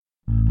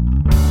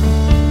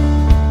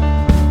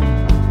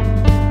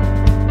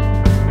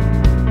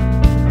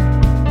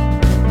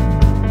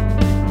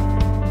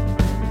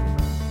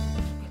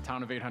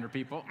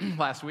people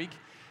last week.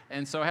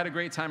 And so I had a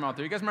great time out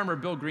there. You guys remember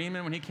Bill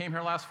Greenman when he came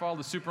here last fall,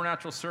 the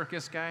supernatural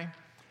circus guy?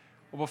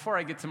 Well, before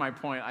I get to my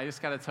point, I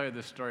just got to tell you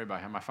this story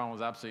about him. I found it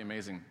was absolutely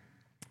amazing.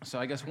 So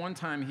I guess one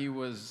time he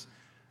was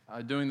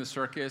doing the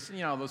circus.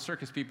 You know, those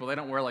circus people, they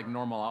don't wear like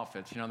normal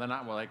outfits. You know, they're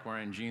not like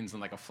wearing jeans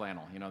and like a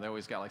flannel. You know, they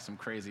always got like some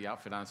crazy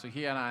outfit on. So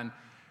he had on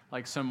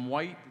like some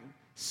white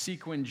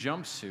sequin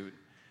jumpsuit,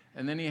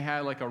 and then he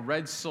had like a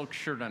red silk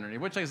shirt underneath,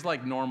 which is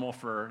like normal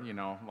for, you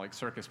know, like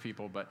circus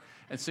people.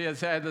 And so he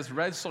had this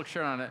red silk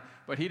shirt on it,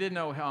 but he didn't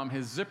know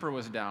his zipper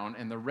was down,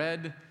 and the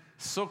red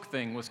silk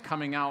thing was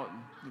coming out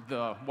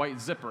the white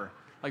zipper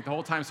like the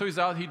whole time. So he's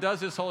out, he does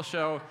this whole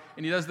show,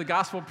 and he does the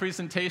gospel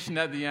presentation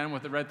at the end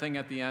with the red thing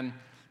at the end.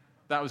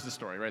 That was the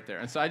story right there.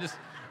 And so I just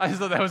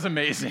thought that was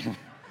amazing.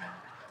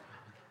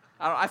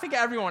 I think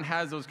everyone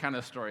has those kind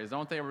of stories,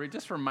 don't they? Where it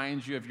just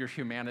reminds you of your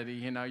humanity.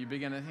 You know, you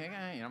begin to think,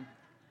 you know.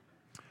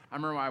 I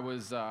remember I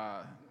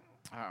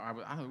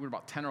don't know, we were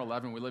about 10 or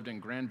 11. We lived in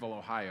Granville,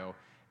 Ohio.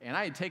 And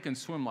I had taken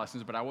swim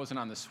lessons, but I wasn't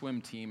on the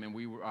swim team. And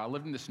we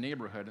lived in this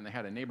neighborhood, and they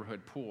had a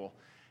neighborhood pool.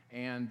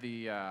 And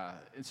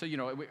so, you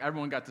know,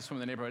 everyone got to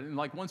swim in the neighborhood. And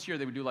like once a year,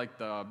 they would do like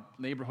the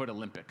neighborhood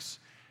Olympics.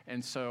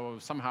 And so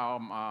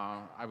somehow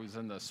I was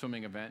in the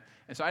swimming event.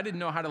 And so I didn't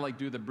know how to like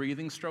do the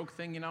breathing stroke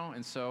thing, you know.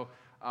 And so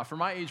for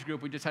my age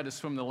group, we just had to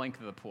swim the length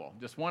of the pool,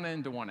 just one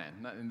end to one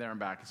end, and there and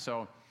back.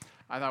 So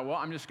I thought, well,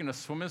 I'm just going to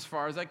swim as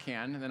far as I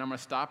can, and then I'm going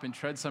to stop and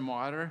tread some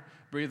water,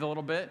 breathe a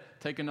little bit,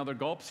 take another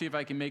gulp, see if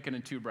I can make it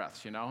in 2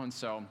 breaths, you know. And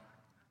so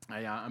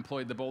I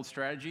employed the bold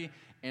strategy.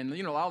 And,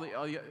 you know, all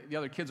the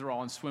other kids were all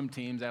on swim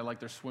teams. They had like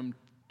their swim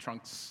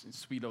trunks,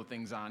 Speedo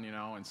things on, you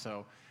know. And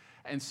so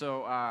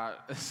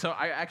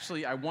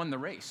I won the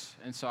race.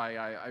 And so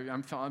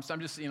I'm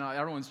just, you know,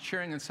 everyone's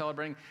cheering and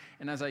celebrating.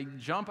 And as I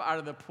jump out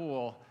of the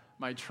pool,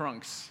 my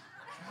trunks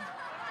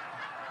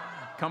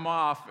come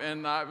off,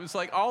 and it was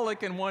like all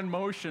like in one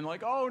motion,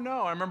 like, oh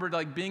no. I remember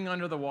like being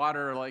under the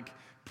water, like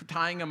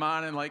tying them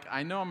on, and like,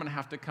 I know I'm gonna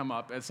have to come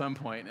up at some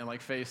point and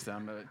like face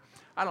them. But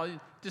I don't know,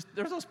 just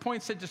there's those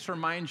points that just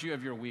remind you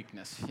of your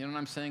weakness, you know what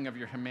I'm saying, of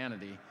your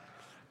humanity.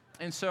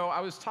 And so I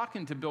was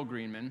talking to Bill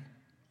Greenman,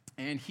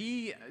 and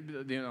he,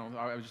 you know,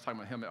 I was just talking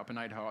about him up in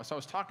Idaho. So I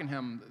was talking to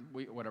him,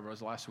 whatever it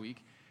was, last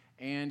week,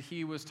 and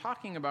he was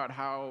talking about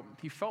how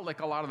he felt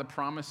like a lot of the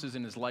promises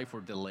in his life were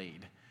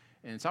delayed.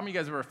 And some of you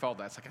guys have ever felt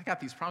that. It's like, I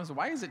got these promises.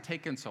 Why is it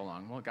taking so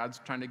long? Well,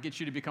 God's trying to get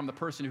you to become the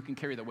person who can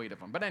carry the weight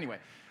of them. But anyway,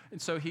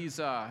 and so he's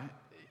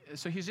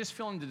just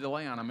feeling the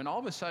delay on him. And all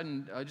of a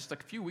sudden, just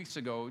like a few weeks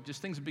ago,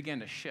 just things began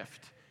to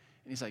shift.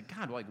 And he's like,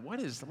 God, like, what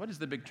is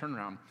the big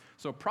turnaround?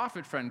 So a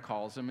prophet friend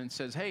calls him and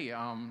says, hey,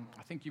 I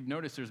think you've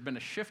noticed there's been a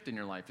shift in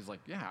your life. He's like,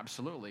 yeah,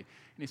 absolutely.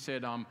 And he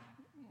said, hold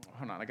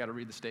on, I got to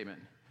read the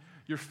statement.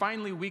 You're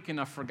finally weak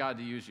enough for God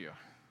to use you.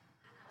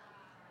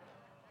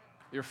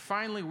 You're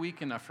finally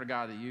weak enough for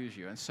God to use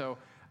you. And so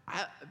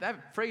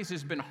that phrase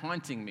has been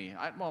haunting me.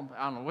 I don't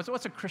know.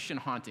 What's a Christian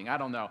haunting? I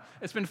don't know.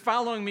 It's been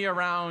following me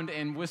around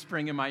and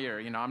whispering in my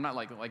ear. You know, I'm not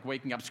like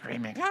waking up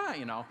screaming,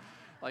 you know,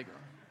 like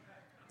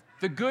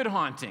the good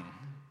haunting.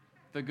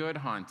 The good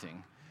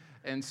haunting.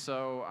 And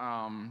so,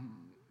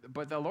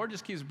 but the Lord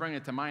just keeps bringing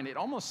it to mind. It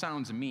almost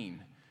sounds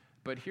mean.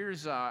 But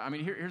here's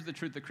the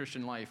truth of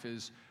Christian life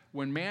is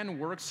when man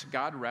works,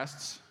 God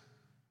rests.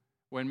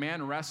 When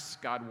man rests,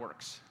 God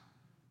works.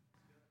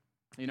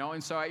 You know,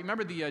 and so I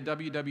remember the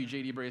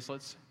WWJD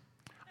bracelets.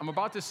 I'm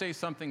about to say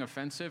something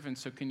offensive, and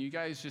so can you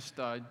guys just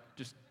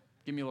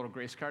give me a little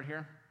grace card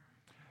here?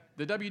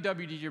 The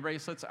WWJD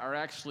bracelets are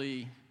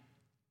actually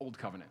Old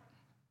Covenant.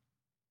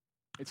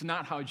 It's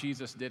not how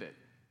Jesus did it.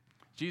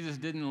 Jesus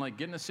didn't like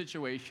get in a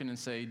situation and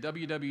say,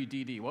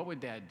 WWDD, what would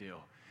Dad do?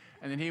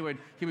 And then he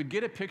would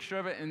get a picture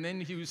of it, and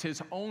then he use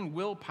his own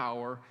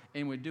willpower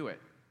and would do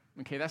it.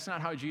 Okay, that's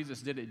not how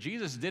Jesus did it.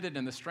 Jesus did it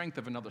in the strength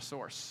of another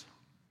source.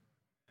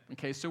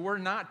 Okay, so we're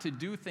not to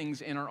do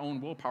things in our own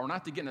willpower. We're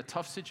not to get in a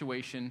tough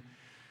situation,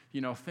 you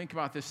know, think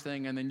about this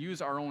thing, and then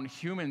use our own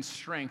human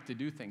strength to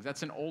do things.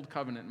 That's an Old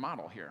Covenant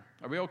model here.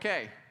 Are we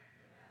okay?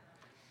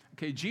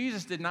 Okay,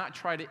 Jesus did not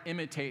try to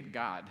imitate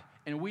God,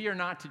 and we are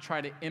not to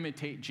try to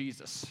imitate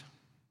Jesus.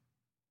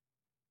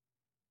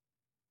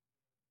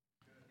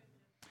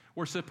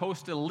 We're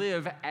supposed to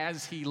live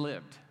as he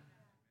lived.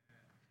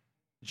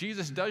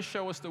 Jesus does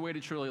show us the way to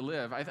truly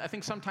live. I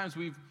think sometimes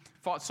we've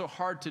fought so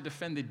hard to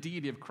defend the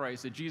deity of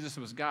Christ, that Jesus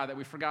was God, that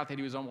we forgot that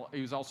he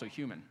was also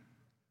human.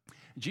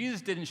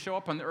 Jesus didn't show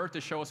up on the earth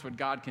to show us what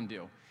God can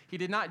do. He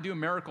did not do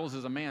miracles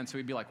as a man, so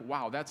we'd be like,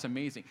 wow, that's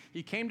amazing.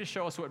 He came to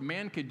show us what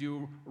man could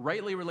do,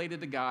 rightly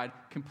related to God,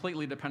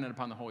 completely dependent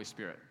upon the Holy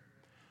Spirit.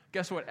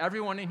 Guess what?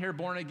 Everyone in here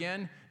born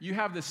again, you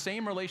have the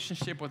same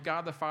relationship with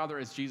God the Father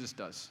as Jesus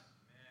does.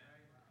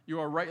 You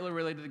are rightly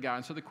related to God.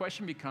 And so the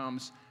question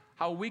becomes,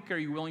 how weak are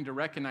you willing to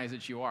recognize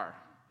that you are?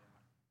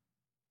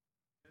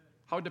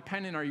 How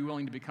dependent are you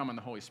willing to become on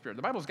the Holy Spirit?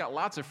 The Bible's got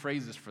lots of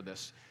phrases for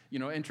this. You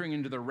know, entering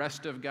into the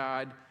rest of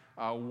God,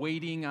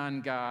 waiting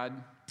on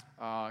God,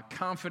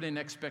 confident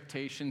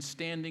expectation,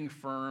 standing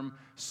firm,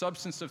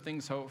 substance of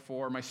things hoped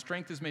for, my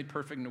strength is made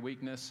perfect in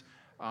weakness,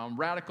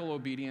 radical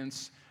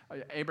obedience.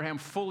 Abraham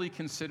fully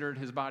considered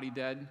his body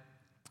dead.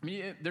 I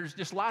mean, there's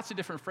just lots of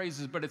different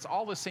phrases, but it's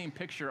all the same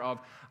picture of,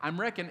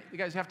 you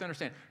guys have to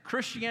understand,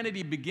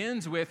 Christianity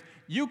begins with,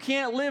 you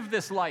can't live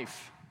this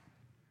life.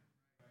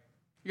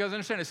 You guys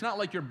understand, it's not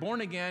like you're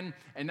born again,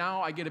 and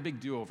now I get a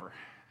big do-over.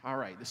 All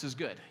right, this is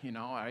good.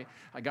 I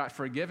got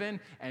forgiven,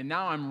 and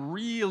now I'm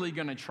really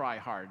going to try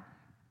hard.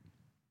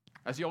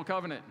 That's the old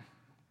covenant.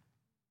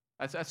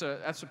 That's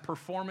a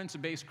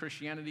performance-based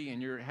Christianity,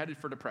 and you're headed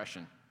for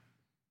depression.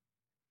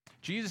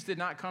 Jesus did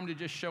not come to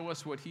just show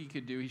us what he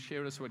could do. He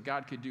showed us what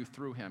God could do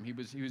through him. He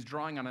was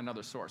drawing on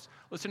another source.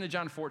 Listen to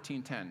John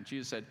 14:10.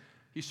 Jesus said,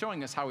 he's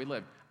showing us how he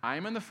lived. I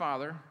am in the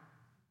Father,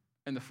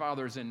 and the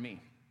Father is in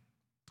me.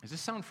 Does this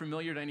sound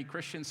familiar to any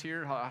Christians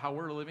here, how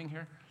we're living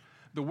here?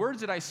 The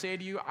words that I say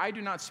to you, I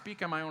do not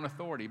speak on my own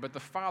authority, but the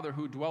Father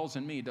who dwells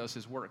in me does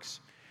his works.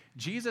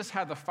 Jesus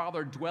had the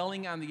Father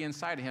dwelling on the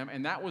inside of him,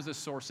 and that was the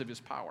source of his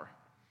power.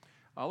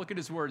 Look at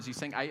his words. He's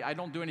saying, I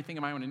don't do anything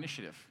in my own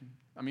initiative.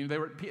 I mean,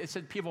 it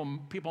said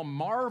people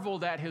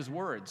marveled at his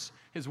words.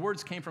 His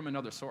words came from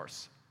another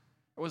source.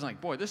 It wasn't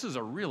like, boy, this is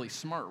a really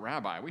smart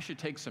rabbi. We should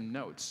take some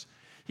notes.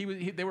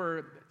 They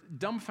were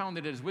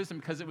dumbfounded at his wisdom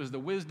because it was the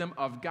wisdom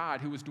of God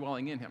who was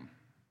dwelling in him.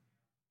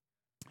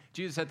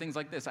 Jesus said things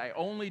like this, I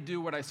only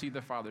do what I see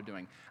the Father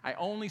doing. I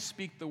only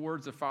speak the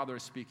words the Father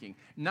is speaking.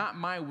 Not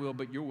my will,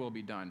 but your will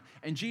be done.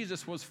 And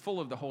Jesus was full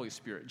of the Holy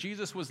Spirit.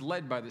 Jesus was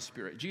led by the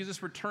Spirit.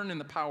 Jesus returned in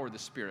the power of the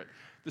Spirit.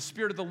 The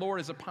Spirit of the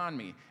Lord is upon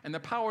me, and the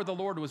power of the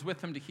Lord was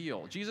with him to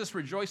heal. Jesus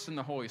rejoiced in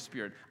the Holy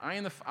Spirit. I'm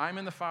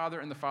in the Father,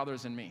 and the Father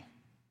is in me.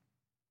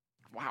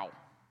 Wow.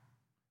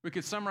 We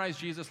could summarize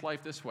Jesus'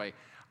 life this way.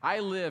 I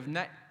live,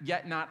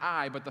 yet not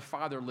I, but the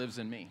Father lives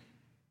in me.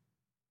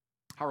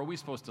 How are we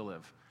supposed to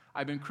live?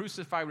 I've been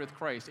crucified with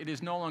Christ. It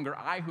is no longer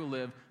I who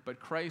live,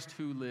 but Christ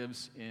who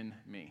lives in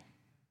me.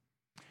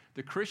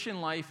 The Christian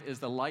life is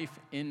the life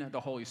in the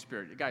Holy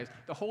Spirit. Guys,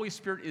 the Holy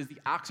Spirit is the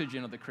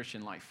oxygen of the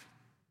Christian life.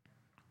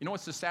 You know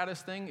what's the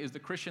saddest thing? Is the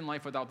Christian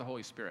life without the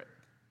Holy Spirit.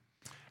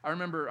 I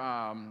remember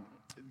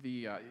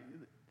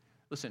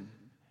listen,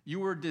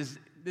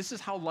 this is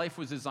how life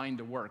was designed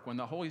to work.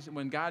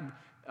 When God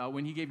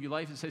he gave you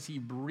life, it says he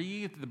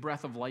breathed the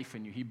breath of life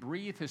in you. He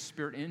breathed his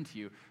Spirit into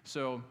you.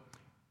 So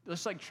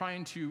just like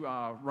trying to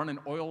run an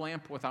oil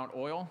lamp without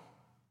oil,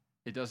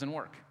 it doesn't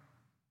work,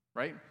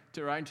 right?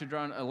 Trying to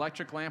run an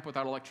electric lamp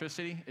without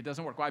electricity, it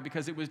doesn't work. Why?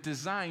 Because it was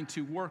designed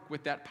to work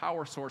with that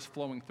power source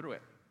flowing through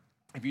it.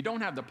 If you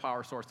don't have the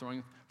power source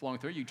flowing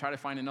through it, you try to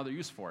find another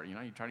use for it. You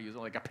try to use it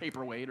like a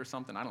paperweight or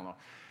something, I don't know.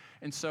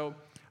 And so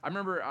I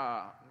remember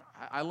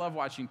I love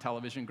watching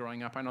television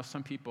growing up. I know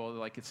some people,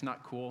 like, it's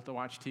not cool to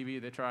watch TV.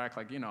 They try to act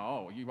like, you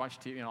watch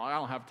TV, I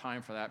don't have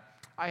time for that.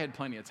 I had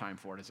plenty of time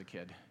for it as a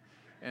kid.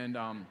 And,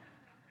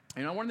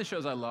 one of the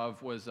shows I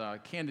love was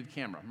Candid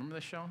Camera. Remember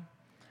this show?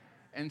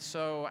 And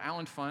so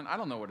Alan Funt, I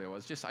don't know what it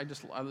was. I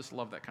just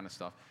love that kind of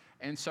stuff.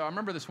 And so I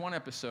remember this one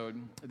episode,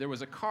 there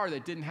was a car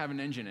that didn't have an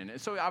engine in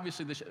it. So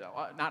obviously,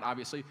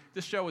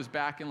 this show was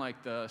back in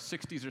like the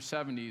 60s or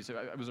 70s.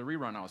 It was a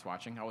rerun I was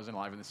watching. I wasn't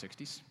alive in the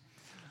 60s.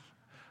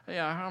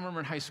 Yeah, I remember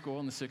in high school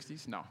in the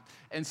 60s. No.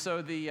 And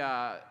so they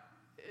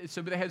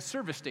had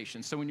service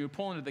stations. So when you would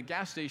pull into the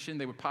gas station,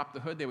 they would pop the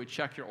hood, they would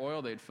check your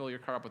oil, they'd fill your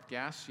car up with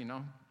gas,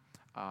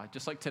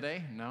 just like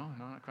today. No,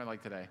 not quite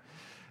like today.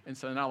 And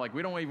so now, like,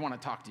 we don't even want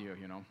to talk to you,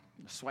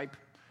 swipe.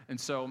 And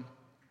so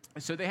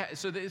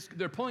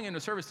they're pulling into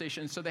a service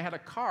station, so they had a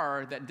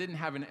car that didn't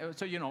have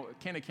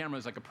Candid Camera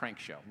is like a prank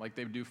show. Like,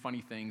 they would do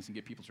funny things and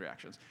get people's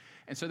reactions.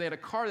 And so they had a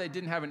car that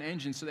didn't have an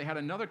engine, so they had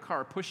another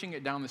car pushing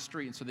it down the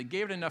street. And so they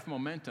gave it enough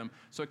momentum,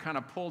 so it kind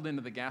of pulled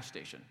into the gas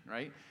station,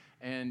 right?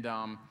 And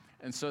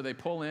so they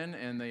pull in,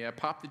 and they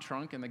pop the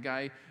trunk, and the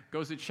guy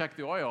goes to check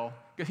the oil.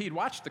 He'd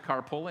watched the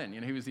car pull in.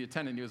 He was the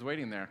attendant. He was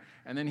waiting there.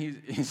 And then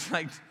he's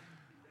like,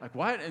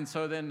 what? And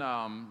so then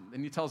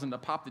he tells them to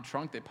pop the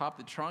trunk. They pop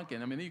the trunk,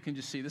 and you can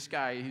just see this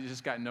guy, he's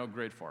just got no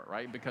grid for it,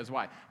 right? Because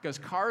why? Because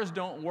cars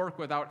don't work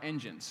without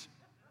engines.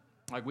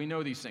 Like, we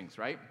know these things,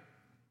 right?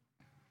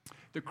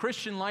 The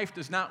Christian life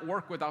does not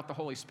work without the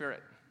Holy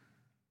Spirit.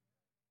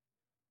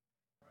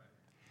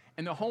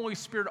 And the Holy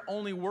Spirit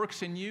only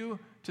works in you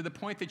to the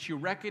point that you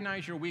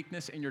recognize your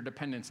weakness and your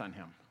dependence on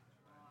him.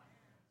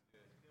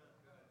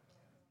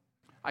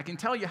 I can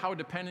tell you how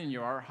dependent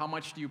you are. How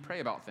much do you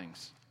pray about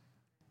things?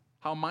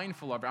 How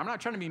mindful of it? I'm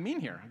not trying to be mean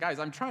here. Guys,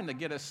 I'm trying to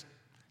get us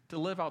to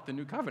live out the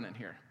new covenant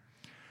here.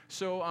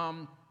 So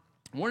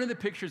one of the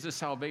pictures of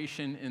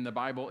salvation in the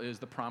Bible is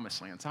the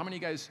promised land. So how many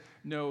of you guys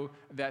know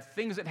that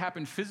things that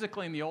happen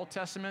physically in the Old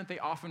Testament, they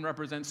often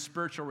represent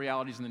spiritual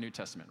realities in the New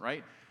Testament,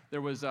 right?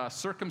 There was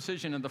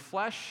circumcision in the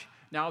flesh.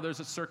 Now there's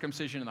a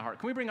circumcision in the heart.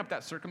 Can we bring up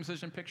that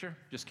circumcision picture?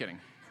 Just kidding.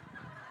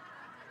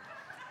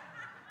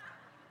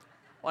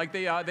 Like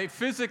they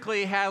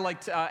physically had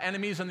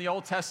enemies in the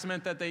Old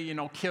Testament that they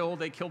killed.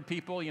 They killed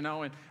people, and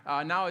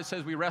now it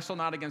says we wrestle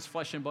not against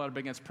flesh and blood,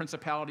 but against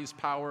principalities,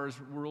 powers,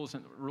 rulers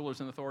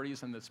and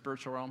authorities in the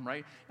spiritual realm.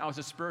 Right now it's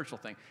a spiritual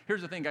thing.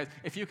 Here's the thing, guys: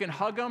 if you can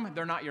hug them,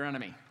 they're not your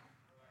enemy.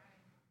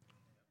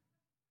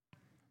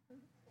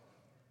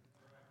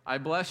 I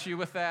bless you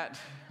with that.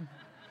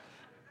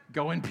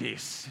 Go in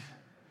peace.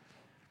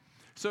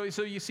 So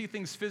you see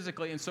things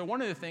physically, and so one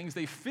of the things,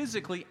 they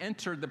physically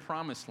entered the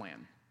promised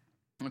land.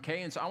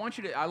 Okay, and so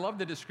I love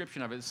the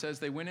description of it. It says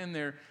they went in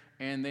there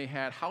and they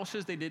had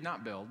houses they did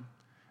not build,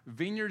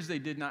 vineyards they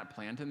did not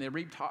plant, and they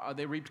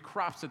reaped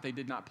crops that they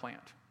did not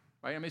plant.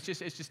 Right? I mean, it's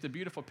just a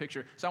beautiful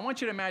picture. So I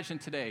want you to imagine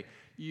today,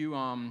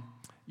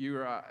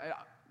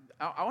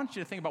 I want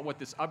you to think about what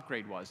this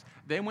upgrade was.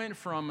 They went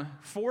from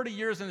 40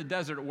 years in the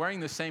desert wearing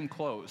the same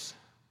clothes.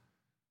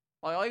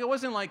 Like it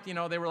wasn't like,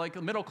 they were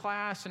like middle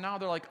class, and now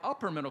they're like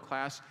upper middle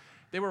class.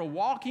 They were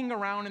walking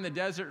around in the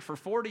desert for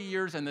 40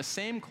 years in the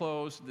same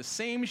clothes, the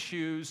same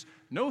shoes,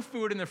 no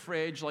food in the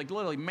fridge, like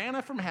literally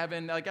manna from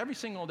heaven, like every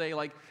single day,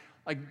 like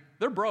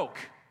they're broke.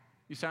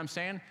 You see what I'm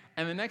saying?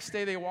 And the next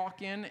day they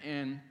walk in,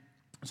 and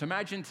so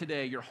imagine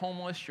today, you're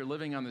homeless, you're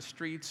living on the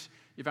streets,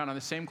 you've had on the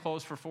same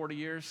clothes for 40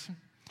 years,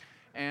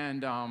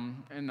 and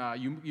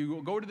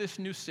you go to this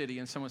new city,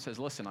 and someone says,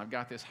 listen, I've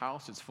got this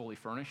house, it's fully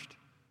furnished.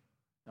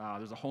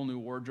 There's a whole new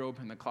wardrobe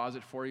in the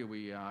closet for you.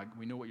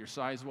 We knew what your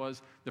size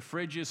was. The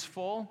fridge is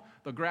full.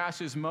 The grass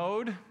is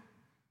mowed.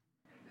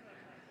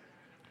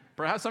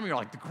 Perhaps some of you are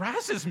like, the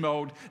grass is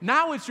mowed?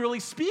 Now it's really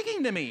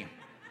speaking to me.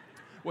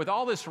 With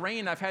all this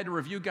rain, I've had to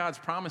review God's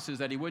promises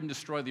that he wouldn't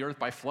destroy the earth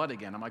by flood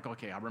again. I'm like,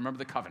 okay, I remember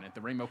the covenant,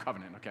 the rainbow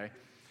covenant, okay?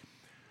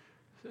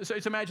 So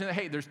just imagine that,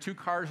 hey, there's 2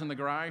 cars in the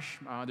garage.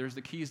 There's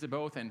the keys to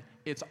both, and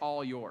it's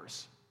all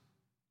yours.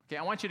 Okay,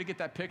 I want you to get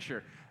that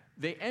picture.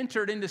 They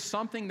entered into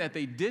something that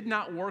they did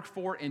not work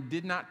for and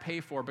did not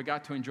pay for, but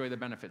got to enjoy the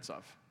benefits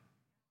of.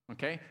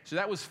 Okay? So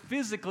that was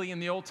physically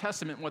in the Old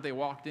Testament what they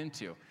walked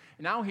into.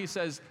 And now he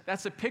says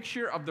that's a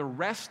picture of the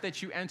rest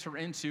that you enter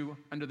into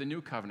under the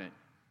new covenant.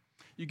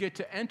 You get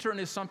to enter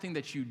into something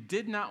that you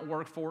did not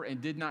work for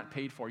and did not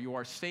pay for. You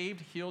are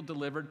saved, healed,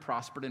 delivered,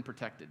 prospered, and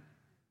protected.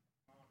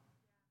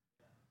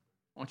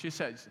 What you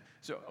said.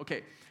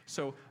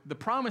 So the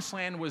promised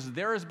land was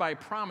theirs by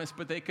promise,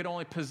 but they could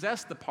only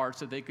possess the parts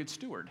that they could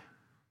steward.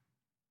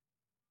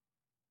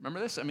 Remember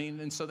this? I mean,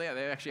 and so they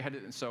actually had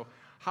it. And so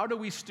how do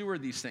we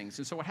steward these things?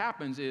 And so what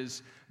happens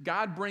is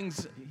God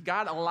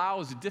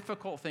allows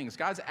difficult things.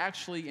 God's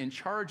actually in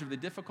charge of the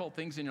difficult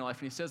things in your life.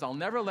 And he says, I'll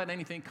never let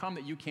anything come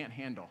that you can't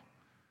handle.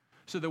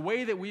 So the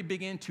way that we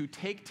begin to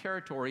take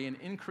territory and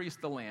increase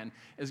the land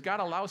is God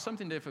allows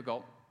something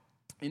difficult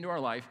into our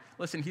life.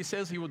 Listen, he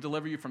says he will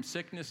deliver you from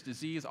sickness,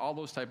 disease, all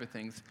those type of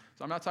things.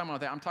 So I'm not talking about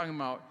that. I'm talking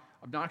about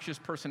obnoxious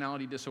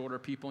personality disorder,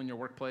 people in your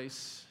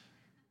workplace.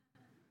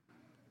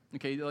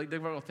 Okay, like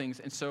difficult things.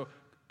 And so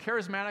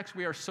charismatics,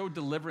 we are so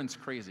deliverance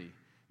crazy.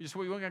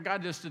 We want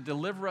God just to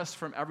deliver us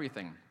from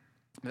everything.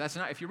 But that's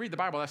not, if you read the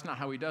Bible, that's not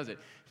how he does it.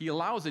 He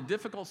allows a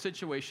difficult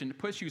situation,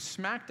 puts you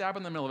smack dab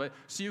in the middle of it,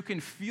 so you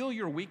can feel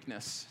your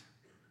weakness,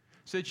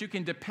 so that you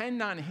can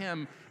depend on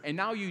him, and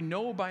now you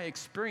know by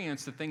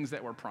experience the things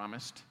that were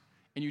promised,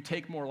 and you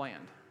take more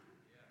land.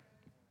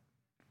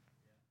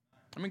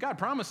 I mean, God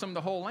promised them the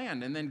whole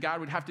land, and then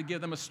God would have to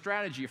give them a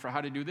strategy for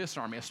how to do this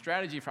army, a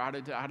strategy for how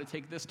to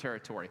take this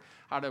territory,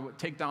 how to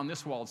take down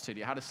this walled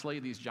city, how to slay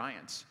these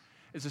giants.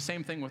 It's the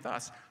same thing with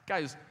us.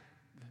 Guys,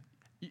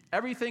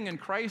 everything in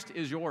Christ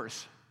is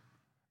yours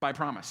by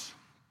promise.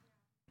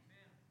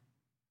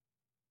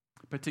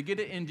 But to get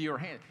it into your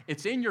hand,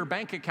 it's in your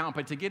bank account,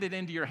 but to get it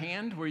into your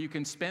hand where you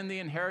can spend the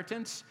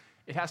inheritance,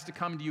 it has to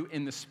come to you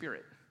in the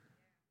Spirit,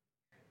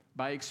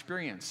 by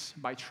experience,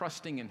 by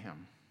trusting in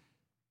him.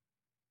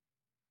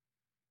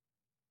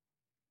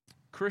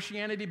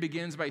 Christianity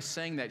begins by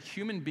saying that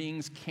human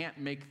beings can't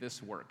make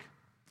this work.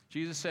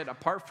 Jesus said,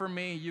 apart from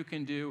me, you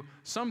can do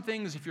some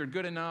things if you're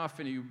good enough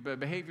and you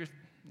behave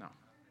no.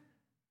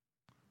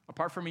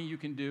 Apart from me, you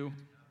can do.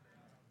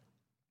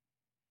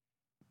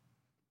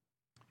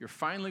 You're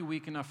finally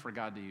weak enough for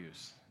God to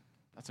use.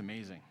 That's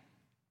amazing.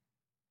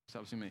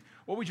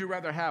 What would you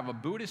rather have, a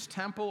Buddhist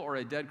temple or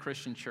a dead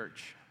Christian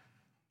church?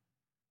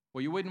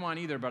 Well, you wouldn't want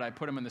either, but I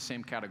put them in the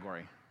same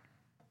category.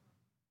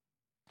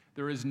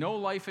 There is no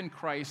life in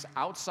Christ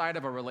outside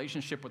of a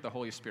relationship with the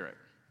Holy Spirit.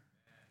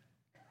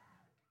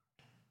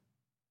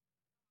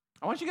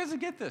 I want you guys to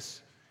get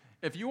this.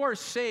 If you are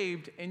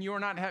saved and you are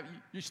not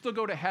you still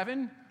go to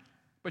heaven,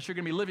 but you're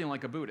going to be living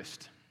like a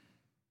Buddhist.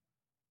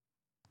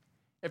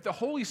 If the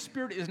Holy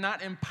Spirit is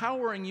not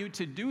empowering you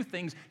to do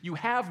things, you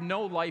have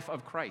no life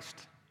of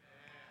Christ.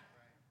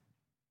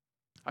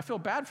 I feel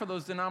bad for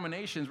those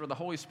denominations where the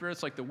Holy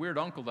Spirit's like the weird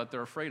uncle that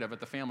they're afraid of at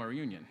the family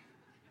reunion.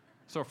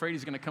 So afraid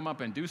he's going to come up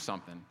and do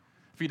something.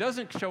 If he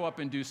doesn't show up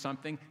and do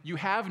something, you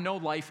have no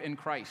life in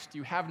Christ.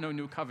 You have no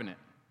new covenant.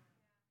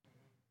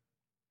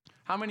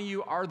 How many of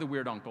you are the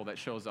weird uncle that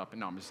shows up?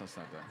 No, I'm just not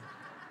that.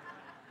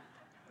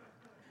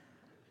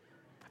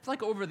 I feel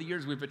like over the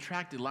years we've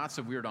attracted lots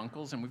of weird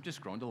uncles and we've just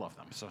grown to love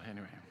them. So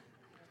anyway.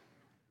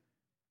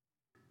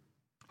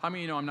 How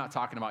many of you know I'm not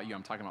talking about you,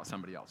 I'm talking about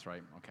somebody else,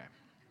 right? Okay.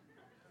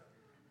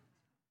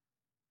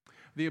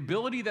 The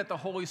ability that the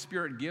Holy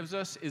Spirit gives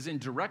us is in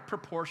direct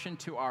proportion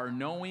to our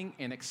knowing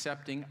and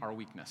accepting our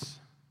weakness.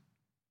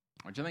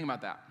 What do you think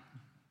about that?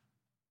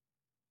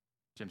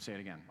 Jim, say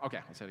it again. Okay,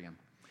 I'll say it again.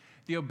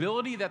 The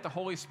ability that the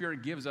Holy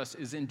Spirit gives us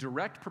is in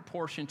direct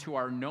proportion to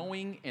our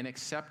knowing and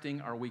accepting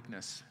our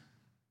weakness.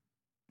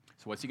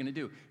 So what's he going to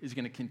do? He's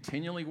going to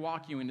continually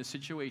walk you into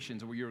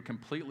situations where you're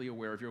completely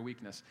aware of your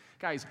weakness.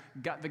 Guys,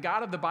 the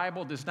God of the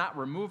Bible does not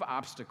remove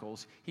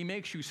obstacles. He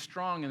makes you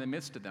strong in the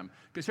midst of them.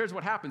 Because here's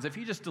what happens. If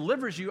he just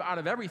delivers you out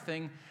of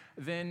everything,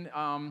 then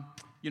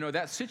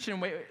that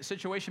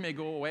situation may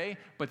go away,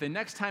 but the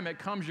next time it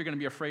comes, you're going to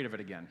be afraid of it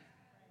again.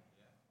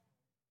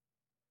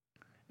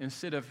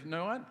 Instead of, you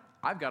know what?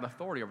 I've got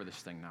authority over this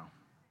thing now.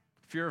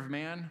 Fear of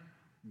man,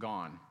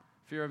 gone.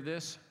 Fear of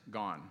this,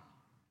 gone.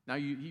 Now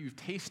you've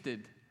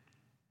tasted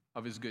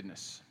of his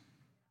goodness.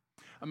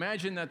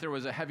 Imagine that there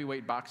was a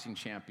heavyweight boxing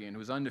champion who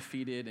was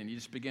undefeated, and he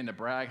just began to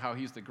brag how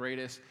he's the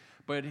greatest,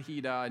 but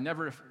he'd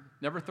never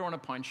thrown a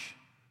punch,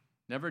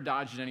 never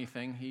dodged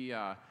anything. He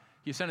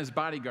sent his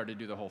bodyguard to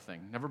do the whole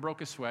thing. Never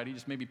broke a sweat. He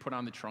just maybe put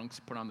on the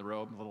trunks, put on the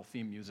robe, a little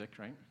theme music,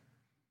 right?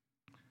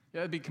 Yeah,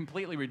 it'd be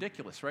completely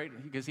ridiculous, right?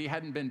 Because he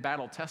hadn't been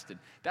battle-tested.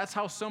 That's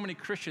how so many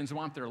Christians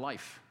want their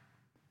life.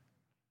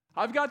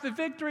 I've got the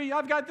victory.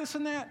 I've got this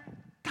and that.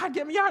 God,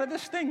 get me out of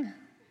this thing.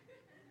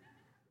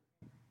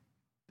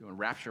 Doing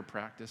rapture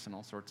practice and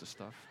all sorts of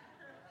stuff.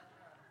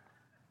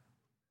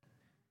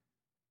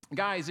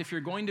 Guys, if you're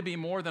going to be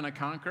more than a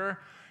conqueror,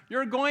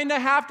 you're going to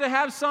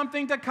have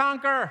something to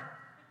conquer.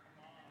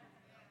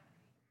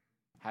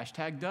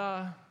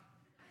 #duh.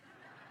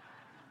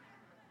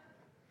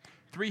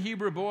 3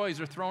 Hebrew boys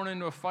are thrown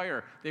into a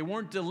fire. They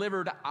weren't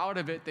delivered out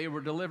of it. They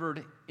were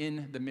delivered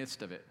in the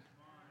midst of it.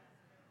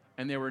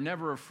 And they were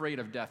never afraid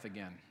of death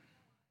again.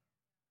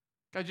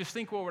 Guys, just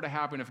think what would have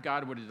happened if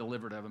God would have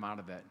delivered them out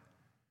of that.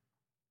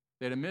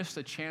 They'd have missed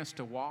a chance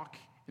to walk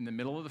in the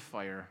middle of the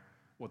fire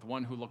with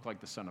one who looked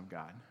like the Son of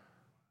God.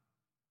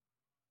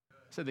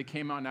 Said they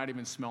came out not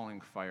even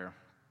smelling fire.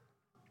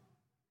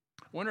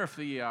 I wonder if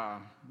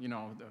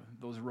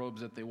those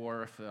robes that they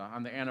wore, if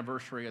on the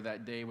anniversary of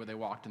that day where they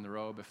walked in the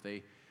robe, if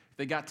they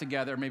got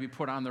together, maybe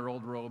put on their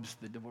old robes,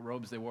 the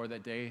robes they wore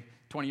that day.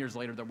 20 years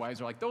later, their wives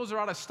are like, those are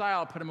out of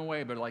style, put them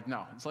away. But like,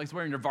 no, it's like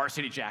wearing your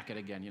varsity jacket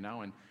again,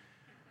 And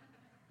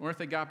or if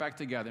they got back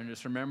together and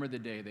just remembered the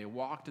day they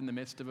walked in the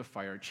midst of a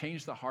fire,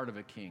 changed the heart of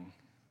a king.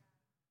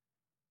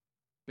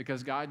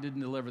 Because God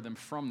didn't deliver them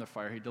from the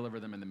fire, he delivered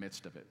them in the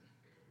midst of it.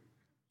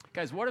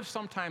 Guys, what if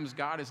sometimes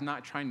God is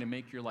not trying to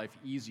make your life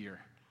easier?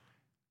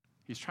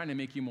 He's trying to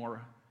make you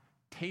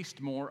taste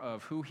more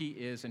of who he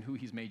is and who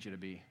he's made you to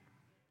be.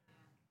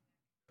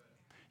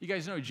 You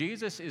guys know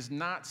Jesus is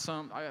not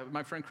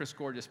my friend Chris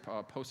Gore just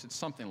posted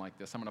something like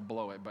this. I'm going to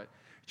blow it, but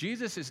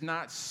Jesus is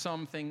not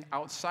something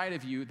outside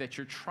of you that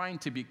you're trying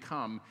to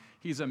become.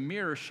 He's a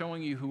mirror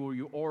showing you who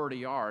you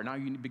already are. Now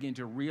you begin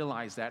to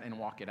realize that and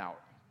walk it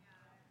out.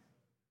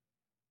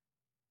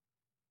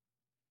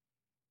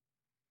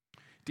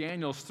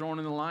 Daniel's thrown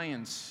in the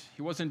lions.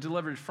 He wasn't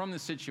delivered from the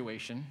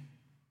situation.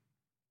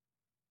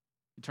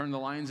 He turned the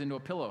lions into a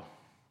pillow.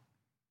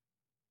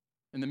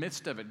 In the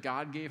midst of it,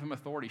 God gave him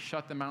authority,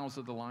 shut the mouths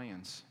of the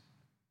lions.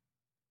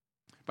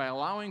 By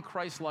allowing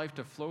Christ's life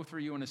to flow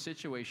through you in a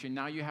situation,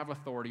 now you have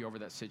authority over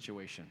that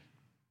situation.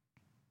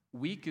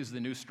 Weak is the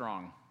new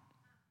strong.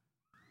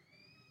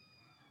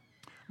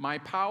 My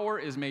power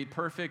is made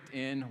perfect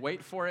in,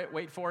 wait for it.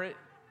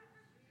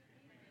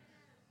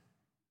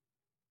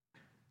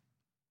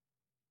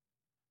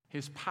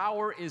 His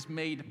power is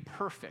made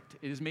perfect.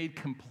 It is made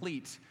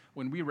complete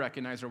when we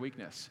recognize our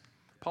weakness.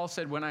 Paul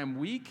said, when I'm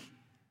weak,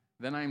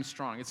 then I'm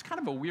strong. It's kind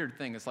of a weird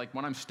thing. It's like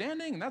when I'm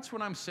standing, that's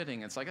when I'm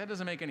sitting. It's like, that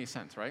doesn't make any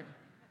sense, right?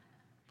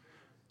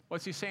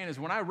 What's he saying is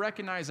when I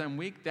recognize I'm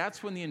weak,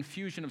 that's when the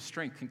infusion of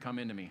strength can come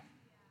into me.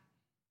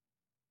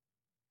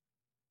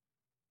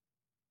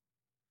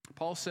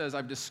 Paul says,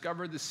 I've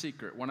discovered the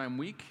secret. When I'm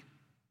weak,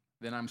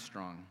 then I'm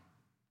strong.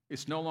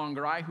 It's no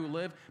longer I who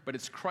live, but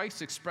it's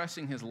Christ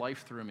expressing his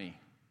life through me.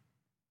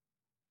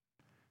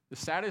 The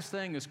saddest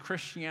thing is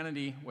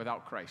Christianity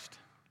without Christ.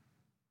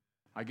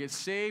 I get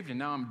saved, and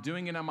now I'm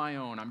doing it on my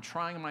own. I'm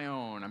trying on my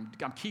own.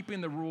 I'm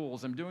keeping the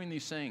rules. I'm doing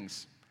these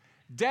things.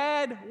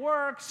 Dead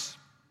works.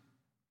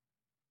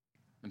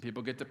 And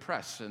people get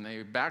depressed, and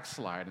they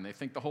backslide, and they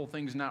think the whole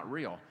thing's not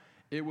real.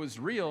 It was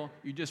real.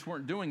 You just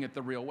weren't doing it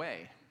the real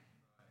way.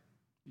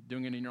 You're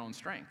doing it in your own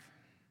strength.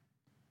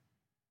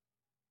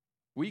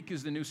 Weak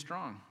is the new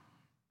strong.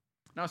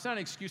 Now, it's not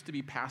an excuse to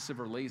be passive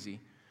or lazy.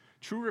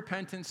 True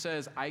repentance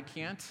says, I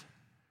can't.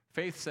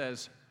 Faith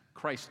says,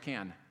 Christ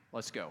can.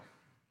 Let's go.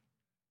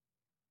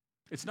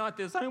 It's not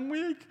this, I'm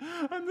weak,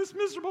 I'm this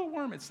miserable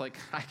worm. It's like,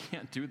 I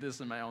can't do this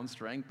in my own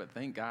strength, but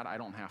thank God I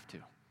don't have to.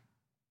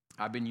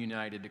 I've been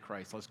united to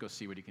Christ. Let's go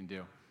see what he can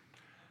do.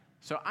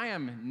 So I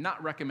am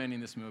not recommending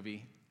this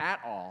movie at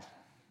all.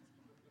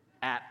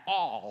 At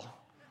all.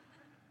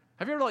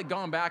 Have you ever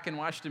gone back and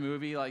watched a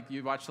movie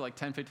you watched it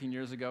 10, 15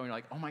 years ago, and you're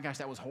like, oh my gosh,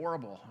 that was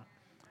horrible.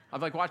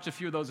 I've watched a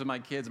few of those with my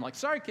kids. I'm like,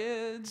 sorry,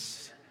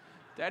 kids.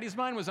 Daddy's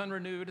mind was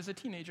unrenewed as a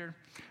teenager.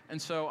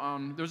 And so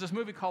there was this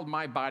movie called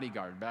My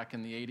Bodyguard back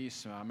in the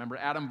 80s. Remember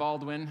Adam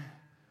Baldwin,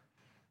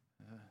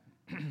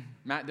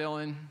 Matt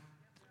Dillon.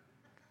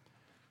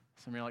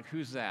 Some of you are like,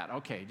 who's that?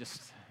 Okay,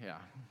 yeah.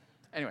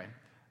 Anyway,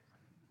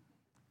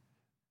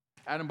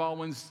 Adam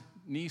Baldwin's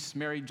niece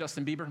married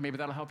Justin Bieber. Maybe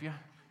that'll help you.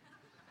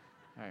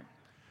 All right.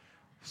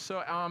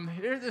 So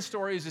here the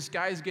story is this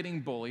guy's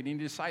getting bullied, and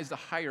he decides to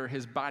hire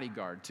his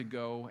bodyguard to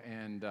go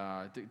and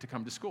to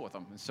come to school with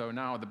him. And so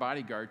now the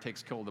bodyguard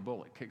takes care of the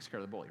bully,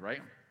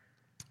 right?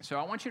 So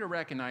I want you to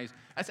recognize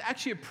that's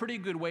actually a pretty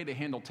good way to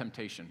handle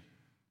temptation.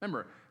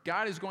 Remember,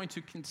 God is going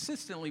to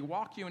consistently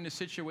walk you into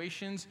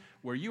situations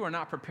where you are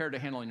not prepared to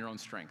handle in your own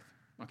strength.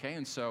 Okay,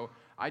 and so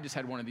I just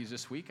had one of these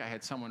this week. I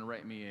had someone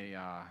write me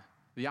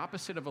the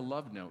opposite of a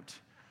love note.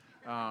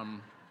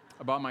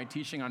 About my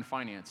teaching on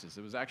finances.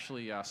 It was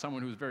actually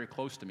someone who was very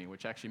close to me,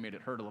 which actually made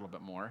it hurt a little bit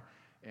more,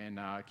 and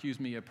accused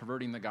me of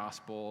perverting the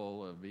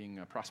gospel, of being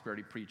a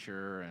prosperity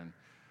preacher, and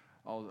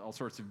all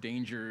sorts of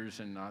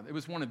dangers, and it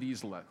was one of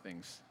these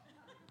things.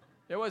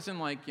 It wasn't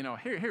like,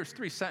 here's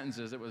 3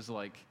 sentences. It was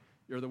like,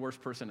 you're the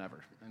worst person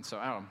ever. And so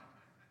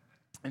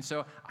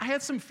I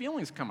had some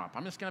feelings come up.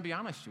 I'm just going to be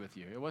honest with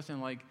you. It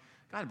wasn't like,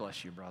 God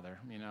bless you, brother.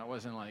 It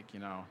wasn't like,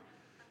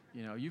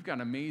 you've got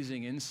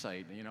amazing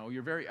insight.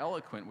 You're very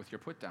eloquent with your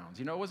put-downs.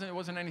 It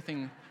wasn't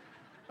anything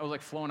I was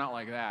like flowing out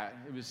like that.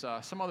 It was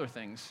some other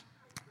things.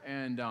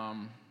 And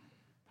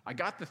I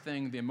got the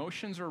thing, the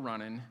emotions were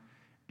running,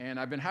 and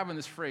I've been having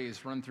this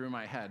phrase run through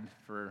my head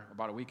for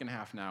about a week and a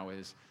half now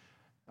is,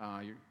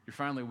 you're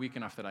finally weak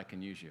enough that I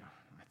can use you.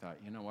 I thought,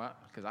 you know what?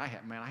 Because I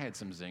had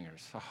some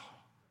zingers.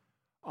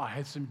 I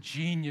had some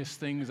genius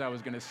things I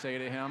was going to say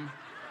to him.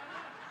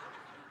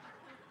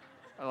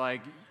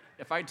 Like,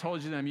 if I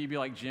told you them, you'd be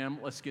like, Jim,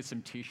 let's get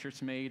some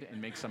T-shirts made and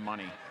make some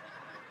money.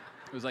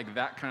 It was like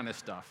that kind of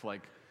stuff,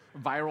 like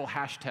viral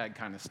hashtag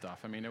kind of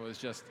stuff. It was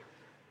just,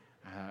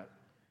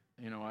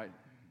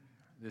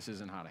 this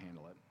isn't how to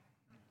handle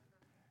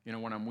it.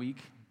 When I'm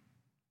weak,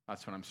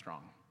 that's when I'm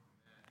strong.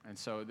 And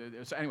so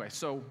anyway,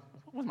 how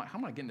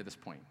am I getting to this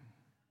point?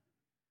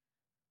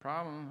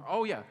 Problem?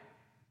 Oh, yeah,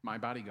 my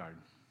bodyguard.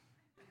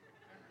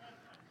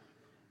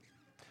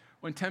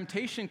 When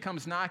temptation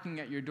comes knocking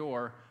at your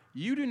door,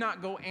 you do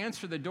not go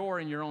answer the door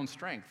in your own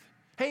strength.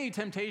 Hey,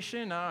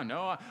 temptation,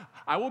 no,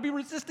 I will be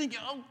resisting you.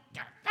 Oh,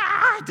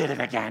 I did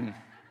it again.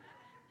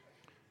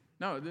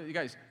 No, you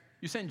guys,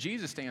 you sent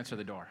Jesus to answer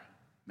the door.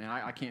 Man,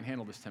 I can't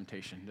handle this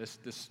temptation.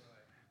 This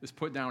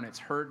put down, it's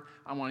hurt.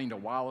 I'm wanting to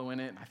wallow in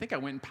it. I think I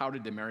went and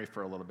pouted to Mary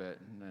for a little bit,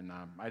 and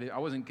I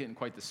wasn't getting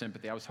quite the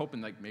sympathy. I was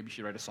hoping like maybe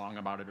she'd write a song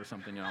about it or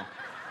something,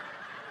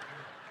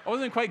 I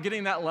wasn't quite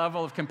getting that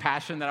level of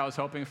compassion that I was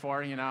hoping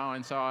for,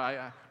 and so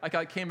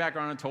I came back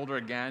around and told her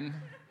again,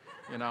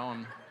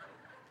 and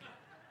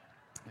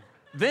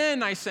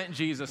then I sent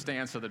Jesus to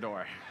answer the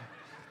door.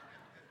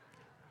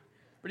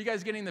 But you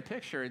guys getting the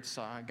picture? It's,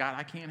 God,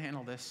 I can't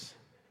handle this.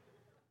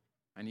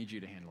 I need you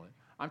to handle it.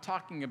 I'm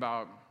talking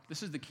about,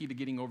 this is the key to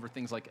getting over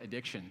things like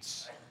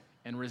addictions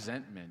and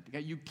resentment.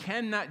 You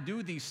cannot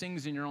do these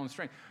things in your own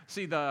strength.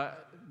 See, the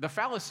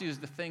fallacy is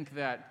to think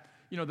that,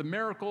 the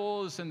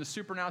miracles and the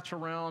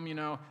supernatural realm,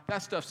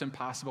 that stuff's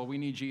impossible. We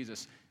need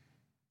Jesus.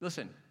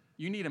 Listen,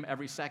 you need him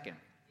every second.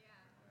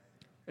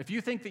 If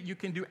you think that you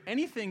can do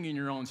anything in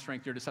your own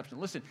strength, you're deception.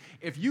 Listen,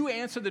 if you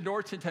answer the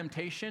door to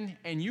temptation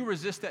and you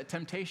resist that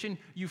temptation,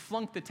 you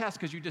flunked the test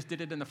because you just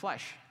did it in the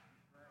flesh.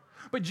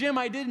 But Jim,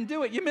 I didn't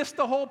do it. You missed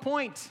the whole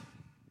point.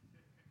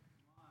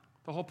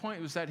 The whole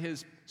point was that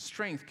his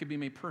strength could be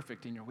made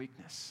perfect in your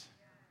weakness.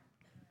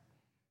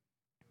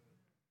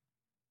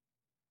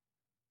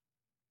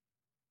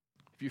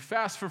 If you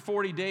fast for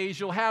 40 days,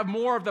 you'll have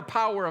more of the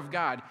power of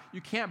God. You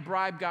can't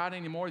bribe God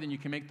any more than you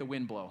can make the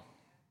wind blow.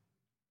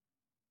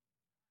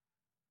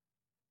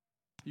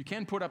 You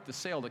can put up the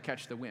sail to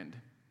catch the wind.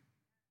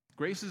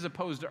 Grace is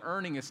opposed to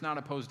earning, it's not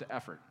opposed to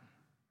effort.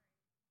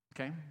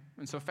 Okay?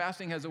 And so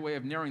fasting has a way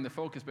of narrowing the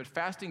focus, but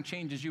fasting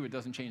changes you, it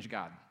doesn't change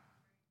God.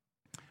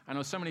 I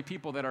know so many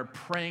people that are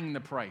praying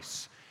the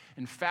price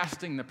and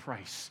fasting the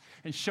price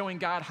and showing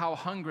God how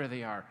hungry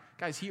they are.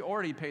 Guys, he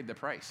already paid the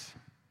price.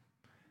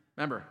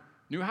 Remember,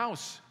 new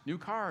house, new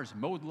cars,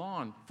 mowed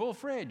lawn, full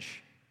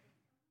fridge.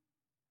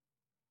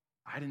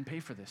 I didn't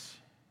pay for this.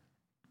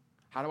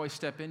 How do I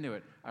step into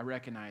it? I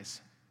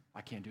recognize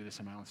I can't do this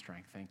in my own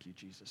strength. Thank you,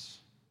 Jesus.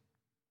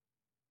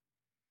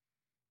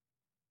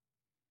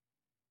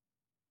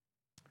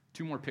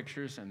 2 more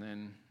pictures and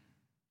then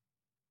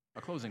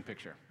a closing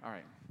picture. All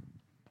right.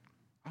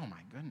 Oh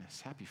my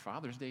goodness, happy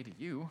Father's Day to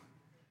you.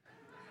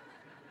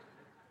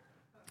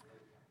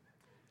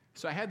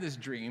 So I had this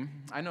dream.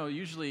 I know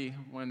usually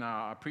when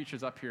a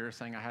preacher's up here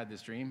saying I had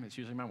this dream, it's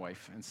usually my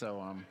wife. And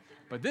so,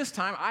 but this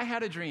time I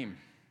had a dream.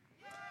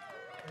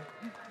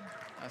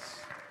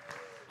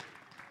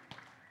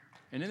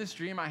 And in this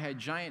dream I had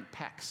giant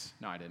pecs.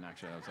 No, I didn't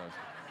actually.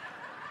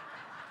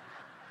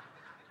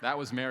 That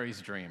was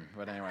Mary's dream,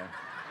 but anyway.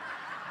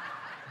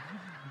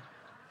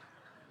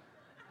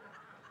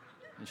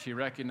 And she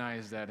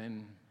recognized that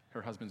in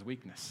her husband's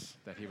weakness,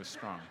 that he was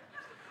strong.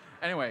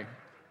 Anyway,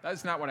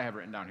 that's not what I have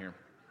written down here.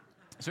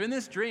 So in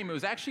this dream, it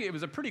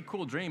was a pretty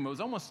cool dream. It was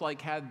almost like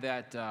had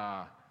that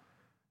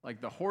like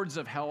the hordes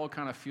of hell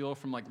kind of feel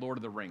from like Lord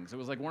of the Rings. It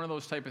was like one of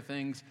those type of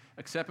things,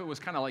 except it was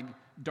kind of like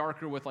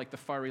darker with like the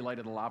fiery light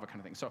of the lava kind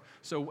of thing.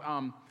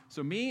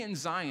 So me and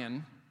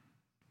Zion,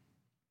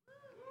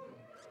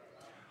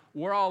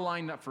 we're all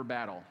lined up for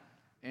battle.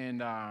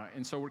 And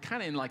so we're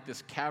kind of in like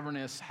this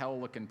cavernous,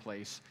 hell-looking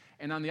place.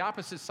 And on the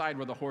opposite side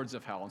were the hordes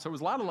of hell. And so it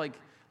was a lot of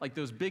like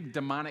those big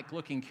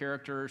demonic-looking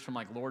characters from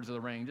like Lords of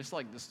the Ring, just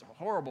like this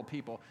horrible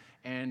people.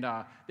 And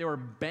they were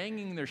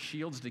banging their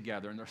shields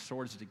together and their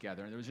swords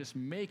together. And it was just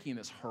making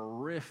this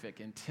horrific,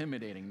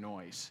 intimidating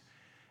noise.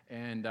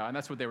 And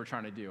that's what they were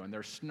trying to do. And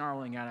they're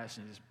snarling at us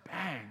and just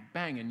bang,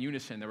 bang in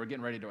unison. They were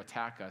getting ready to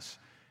attack us.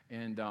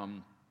 And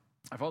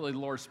I felt like the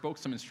Lord spoke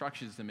some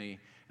instructions to me.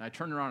 And I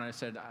turned around and I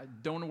said,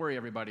 don't worry,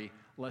 everybody.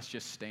 Let's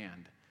just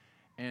stand.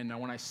 And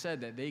when I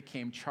said that, they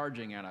came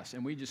charging at us,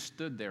 and we just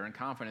stood there in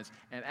confidence.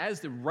 And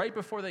right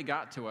before they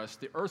got to us,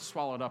 the earth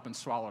swallowed up and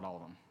swallowed all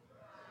of them.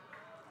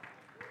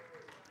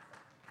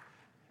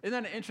 Isn't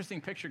that an interesting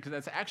picture? Because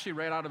that's actually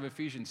right out of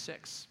Ephesians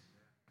 6.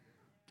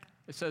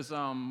 It says,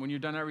 when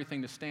you've done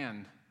everything to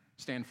stand,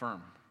 stand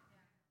firm.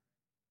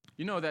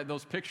 You know that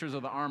those pictures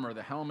of the armor,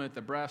 the helmet,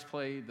 the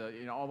breastplate,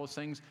 all those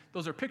things,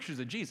 those are pictures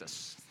of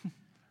Jesus.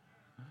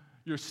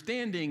 You're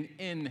standing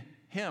in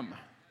him.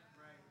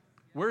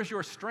 Where's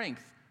your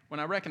strength? When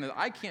I recognize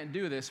I can't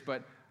do this,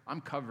 but I'm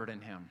covered in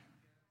him.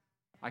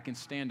 I can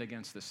stand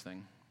against this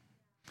thing.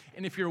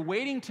 And if you're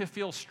waiting to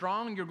feel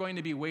strong, you're going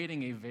to be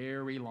waiting a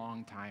very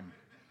long time.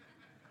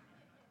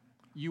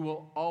 You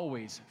will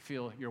always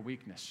feel your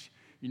weakness.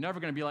 You're never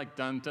going to be like,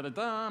 dun, da, da,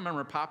 da.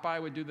 Remember Popeye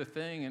would do the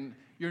thing, and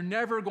you're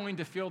never going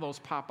to feel those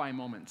Popeye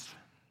moments.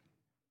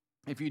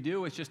 If you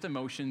do, it's just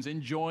emotions.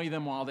 Enjoy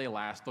them while they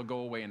last. They'll go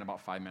away in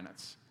about 5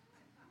 minutes.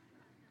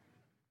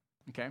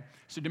 Okay,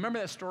 so do you remember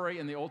that story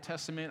in the Old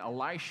Testament?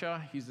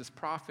 Elisha, he's this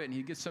prophet, and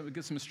he gets some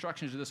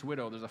instructions to this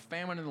widow. There's a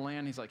famine in the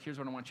land. He's like, here's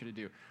what I want you to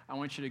do. I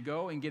want you to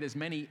go and get as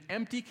many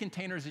empty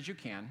containers as you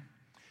can,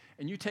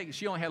 and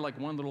she only had like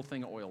one little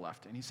thing of oil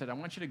left. And he said, I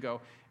want you to go,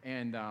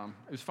 and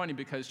it was funny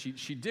because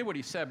she did what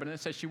he said, but then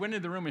it says she went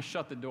into the room and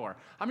shut the door.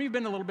 How many of you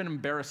have been a little bit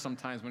embarrassed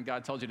sometimes when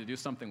God tells you to do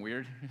something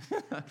weird?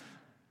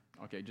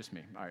 Okay, just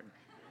me. All right.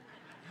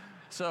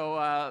 So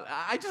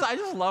I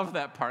just love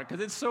that part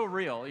because it's so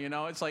real,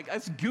 It's like,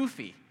 it's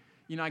goofy.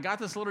 I got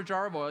this little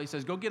jar of oil. He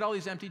says, go get all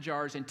these empty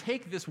jars and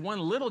take this one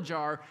little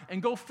jar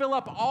and go fill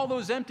up all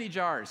those empty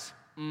jars.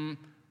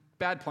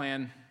 Bad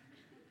plan.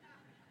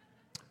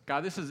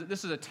 God, this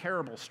is a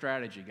terrible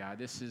strategy, God.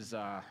 This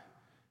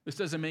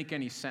doesn't make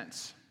any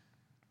sense.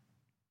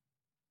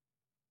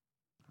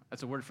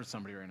 That's a word for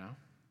somebody right now.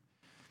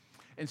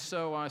 And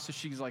so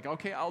she's like,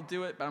 okay, I'll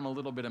do it, but I'm a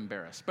little bit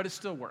embarrassed. But it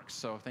still works,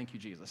 so thank you,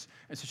 Jesus.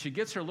 And so she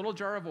gets her little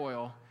jar of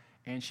oil,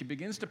 and she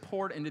begins to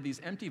pour it into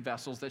these empty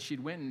vessels that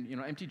she'd went in,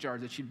 empty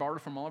jars that she'd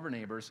borrowed from all of her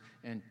neighbors,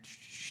 and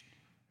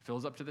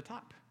fills up to the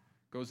top.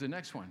 Goes to the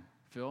next one.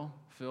 Fill,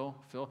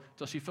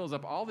 till she fills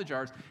up all the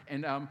jars.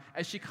 And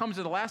as she comes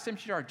to the last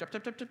empty jar,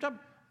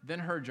 then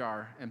her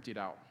jar emptied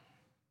out.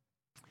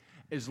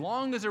 As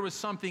long as there was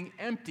something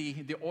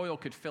empty, the oil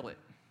could fill it.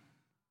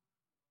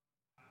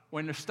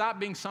 When there stopped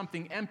being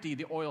something empty,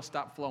 the oil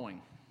stopped flowing.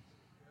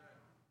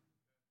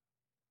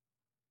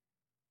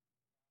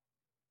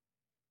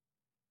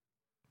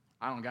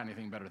 I don't got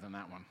anything better than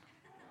that one.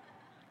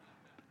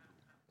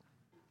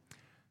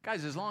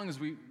 Guys, as long as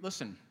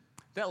listen,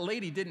 that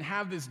lady didn't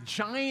have this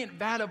giant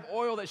vat of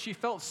oil that she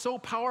felt so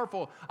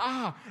powerful.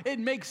 It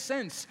makes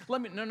sense. No.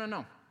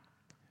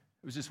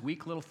 It was this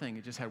weak little thing.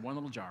 It just had one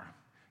little jar.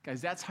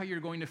 Guys, that's how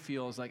you're going to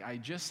feel. It's like, I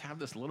just have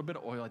this little bit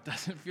of oil. It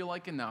doesn't feel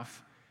like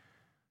enough.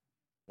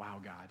 Wow,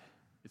 God,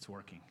 it's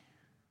working.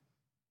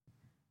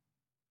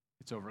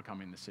 It's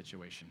overcoming the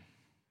situation.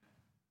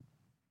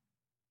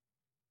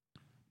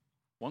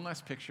 One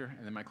last picture,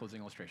 and then my closing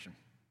illustration.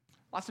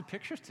 Lots of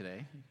pictures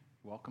today.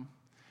 You're welcome.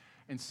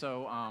 And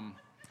so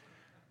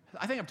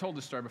I think I've told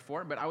this story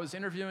before, but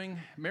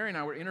Mary and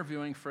I were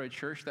interviewing for a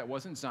church that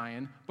wasn't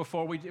Zion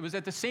it was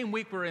at the same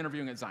week we were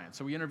interviewing at Zion.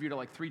 So we interviewed at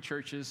like 3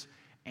 churches.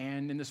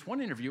 And in this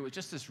one interview, it was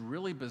just this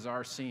really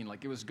bizarre scene.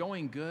 Like, it was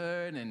going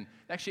good, and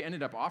they actually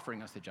ended up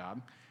offering us the job,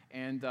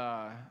 and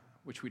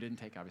which we didn't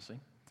take, obviously.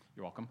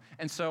 You're welcome.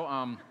 And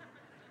so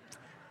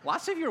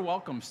lots of your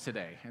welcomes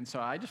today. And so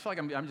I just feel like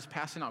I'm just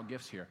passing out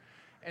gifts here.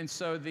 And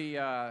so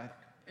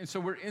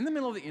we're in the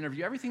middle of the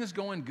interview. Everything is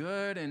going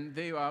good, and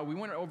we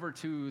went over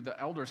to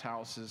the elders'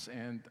 houses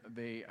and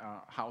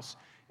house,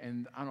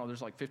 and I don't know,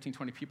 there's like 15,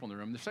 20 people in the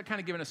room. They're kind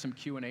of giving us some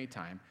Q&A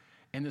time.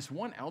 And this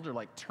one elder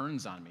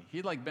turns on me.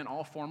 He'd been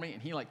all for me,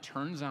 and he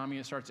turns on me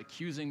and starts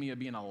accusing me of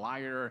being a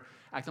liar,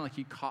 acting like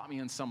he caught me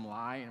in some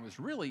lie, and it was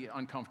really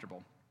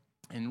uncomfortable.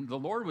 And the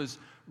Lord was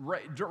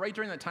right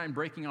during that time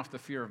breaking off the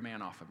fear of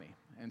man off of me.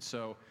 And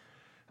so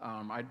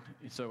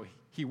so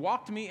he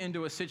walked me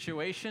into a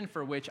situation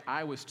for which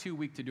I was too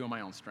weak to do in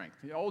my own strength.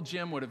 The old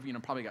Jim would have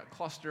probably got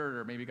clustered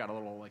or maybe got a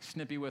little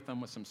snippy with him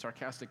with some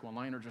sarcastic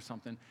one-liners or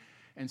something.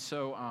 And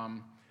so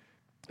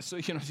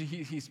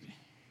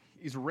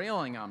he's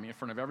railing on me in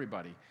front of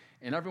everybody,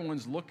 and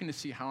everyone's looking to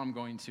see how I'm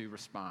going to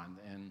respond.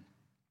 And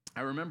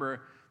I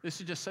remember This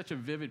is just such a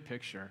vivid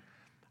picture.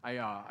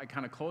 I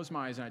kind of closed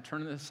my eyes and I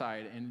turned to the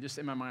side, and just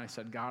in my mind I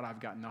said, God, I've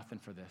got nothing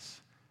for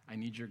this. I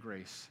need your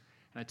grace.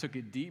 And I took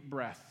a deep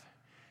breath,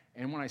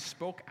 and when I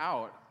spoke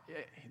out,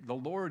 the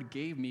Lord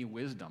gave me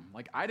wisdom.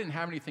 Like, I didn't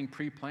have anything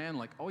pre-planned.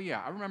 Like, oh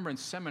yeah, I remember in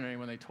seminary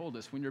when they told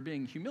us when you're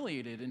being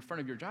humiliated in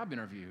front of your job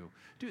interview.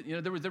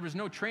 Dude, there was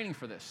no training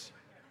for this.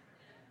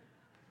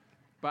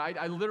 But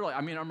I literally, I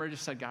remember I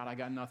just said, God, I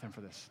got nothing for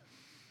this.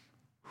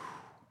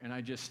 And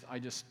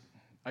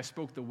I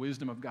spoke the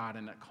wisdom of God,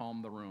 and it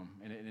calmed the room,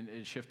 and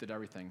it shifted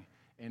everything.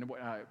 And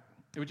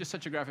it was just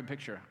such a graphic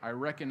picture. I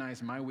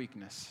recognized my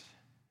weakness.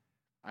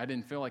 I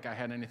didn't feel like I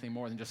had anything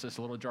more than just this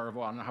little jar of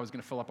oil. I don't know how I was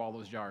going to fill up all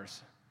those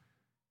jars.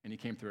 And he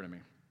came through to me.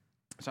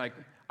 So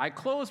I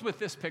close with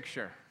this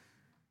picture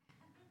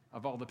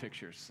of all the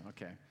pictures.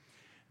 Okay.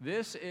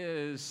 This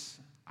is,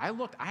 I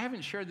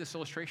haven't shared this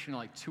illustration in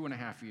like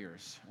 2.5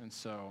 years. And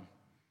so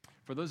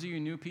for those of you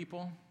new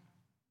people,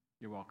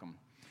 you're welcome.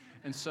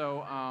 And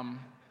so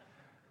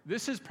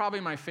this is probably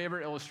my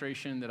favorite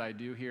illustration that I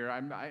do here.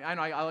 I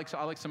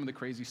like some of the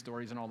crazy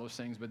stories and all those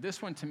things, but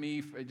this one to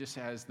me, it just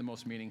has the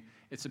most meaning.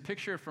 It's a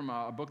picture from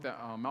a book that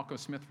Malcolm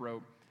Smith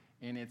wrote,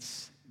 and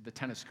it's the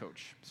tennis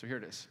coach. So here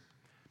it is.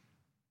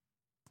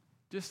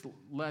 Just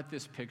let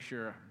this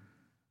picture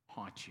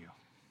haunt you.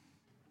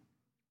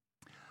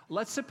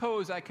 Let's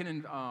suppose I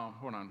can,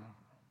 hold on,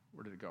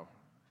 where did it go?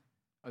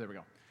 Oh, there we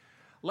go.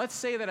 Let's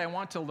say that I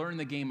want to learn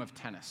the game of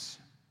tennis.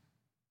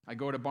 I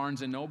go to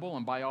Barnes & Noble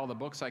and buy all the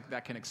books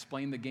that can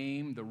explain the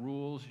game, the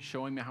rules,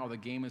 showing me how the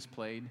game is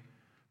played.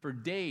 For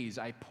days,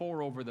 I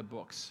pore over the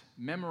books,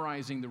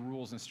 memorizing the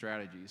rules and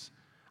strategies.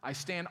 I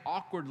stand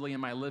awkwardly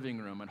in my living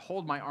room and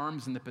hold my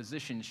arms in the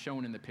positions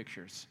shown in the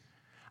pictures.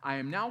 I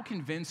am now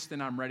convinced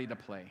that I'm ready to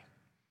play.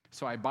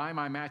 So I buy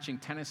my matching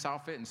tennis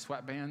outfit and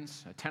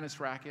sweatbands, a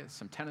tennis racket,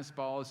 some tennis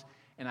balls,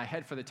 and I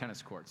head for the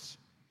tennis courts.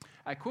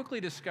 I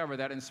quickly discover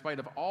that in spite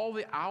of all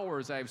the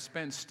hours I've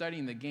spent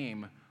studying the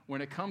game,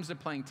 when it comes to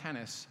playing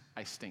tennis,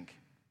 I stink.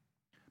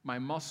 My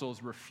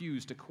muscles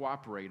refuse to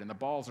cooperate, and the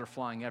balls are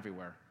flying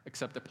everywhere,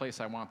 except the place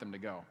I want them to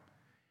go.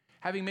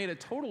 Having made a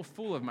total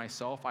fool of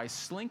myself, I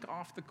slink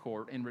off the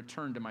court and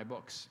return to my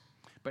books.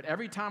 But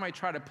every time I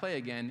try to play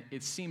again,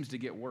 it seems to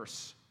get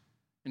worse.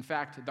 In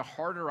fact, the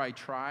harder I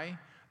try,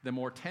 the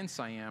more tense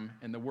I am,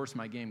 and the worse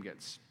my game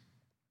gets.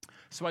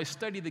 So I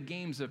study the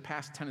games of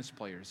past tennis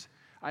players.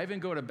 I even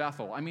go to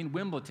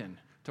Wimbledon,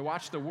 to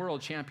watch the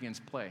world champions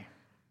play.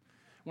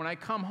 When I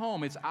come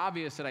home, it's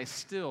obvious that I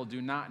still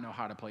do not know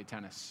how to play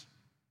tennis.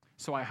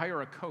 So I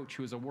hire a coach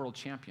who is a world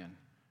champion.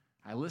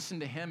 I listen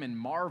to him and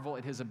marvel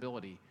at his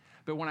ability.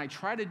 But when I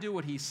try to do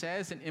what he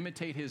says and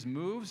imitate his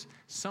moves,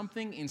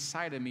 something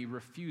inside of me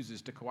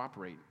refuses to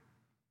cooperate.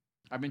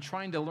 I've been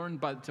trying to learn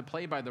to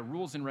play by the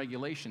rules and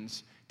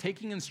regulations,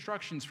 taking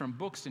instructions from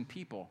books and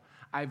people.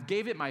 I've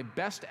gave it my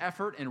best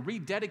effort and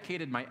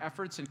rededicated my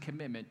efforts and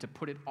commitment to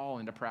put it all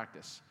into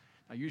practice.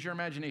 Now use your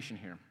imagination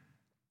here.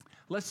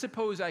 Let's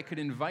suppose I could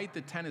invite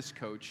the tennis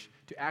coach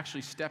to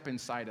actually step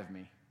inside of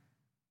me,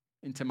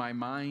 into my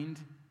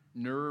mind,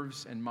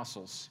 nerves, and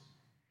muscles.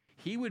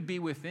 He would be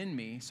within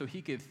me so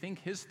he could think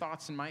his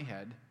thoughts in my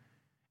head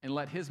and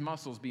let his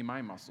muscles be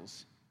my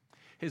muscles.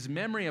 His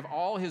memory of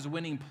all his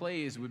winning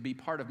plays would be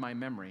part of my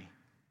memory,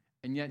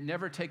 and yet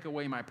never take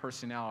away my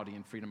personality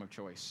and freedom of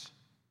choice.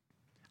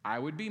 I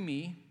would be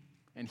me,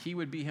 and he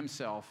would be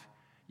himself,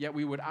 yet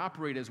we would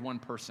operate as one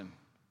person.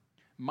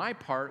 My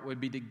part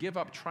would be to give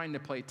up trying to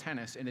play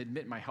tennis and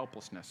admit my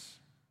helplessness.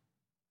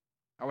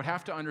 I would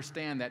have to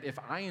understand that if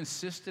I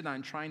insisted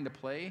on trying to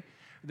play,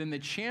 then the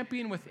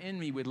champion within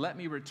me would let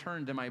me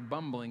return to my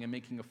bumbling and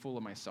making a fool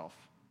of myself.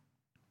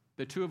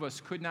 The two of us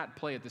could not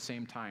play at the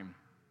same time.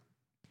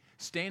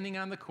 Standing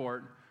on the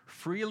court,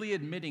 freely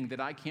admitting that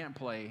I can't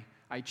play,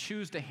 I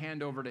choose to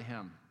hand over to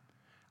him.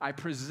 I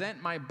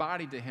present my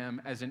body to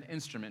him as an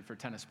instrument for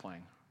tennis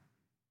playing.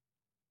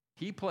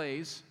 He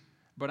plays,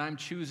 but I'm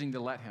choosing to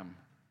let him,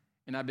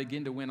 and I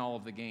begin to win all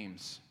of the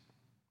games.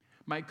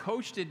 My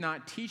coach did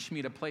not teach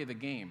me to play the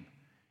game.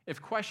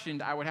 If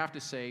questioned, I would have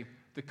to say,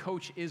 the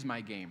coach is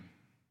my game.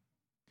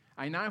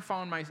 I now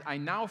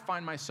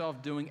find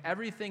myself doing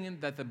everything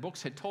that the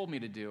books had told me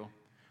to do,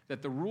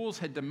 that the rules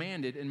had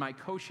demanded and my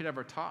coach had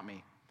ever taught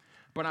me.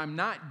 But I'm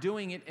not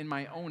doing it in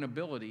my own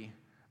ability,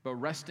 but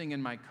resting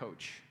in my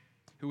coach,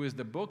 who is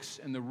the books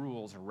and the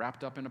rules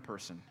wrapped up in a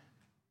person.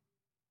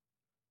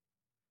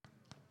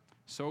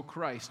 So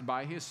Christ,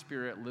 by his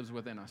Spirit, lives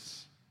within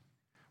us.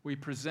 We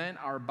present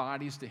our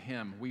bodies to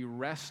him. We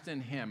rest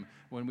in him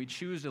when we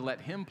choose to let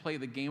him play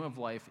the game of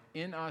life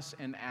in us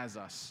and as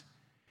us.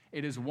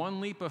 It is one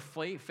leap of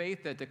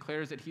faith that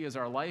declares that he is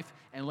our life,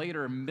 and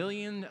later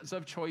millions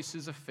of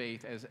choices of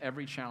faith as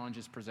every challenge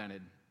is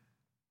presented.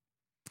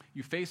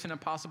 You face an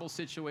impossible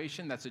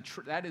situation,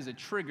 that is a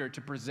trigger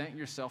to present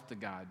yourself to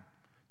God,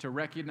 to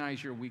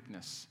recognize your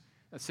weakness,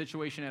 that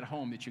situation at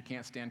home that you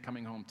can't stand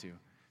coming home to,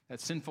 that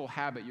sinful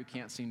habit you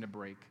can't seem to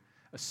break,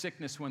 a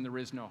sickness when there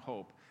is no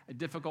hope, a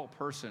difficult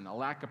person, a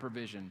lack of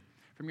provision.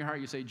 From your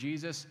heart you say,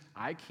 Jesus,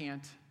 I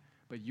can't,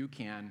 but you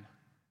can.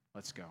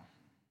 Let's go.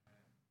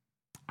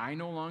 I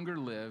no longer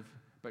live,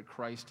 but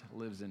Christ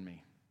lives in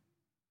me.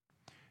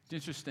 It's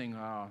interesting.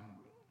 The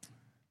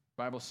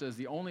Bible says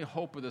the only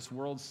hope of this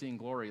world seeing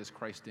glory is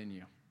Christ in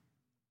you.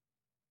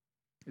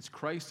 It's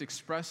Christ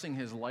expressing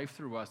his life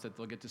through us that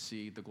they'll get to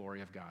see the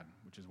glory of God,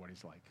 which is what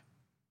he's like.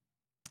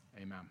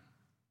 Amen.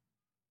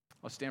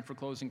 Let's stand for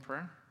closing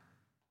prayer.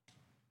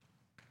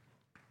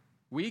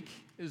 Weak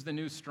is the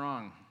new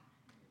strong.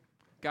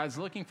 God's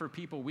looking for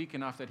people weak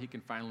enough that he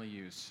can finally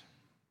use.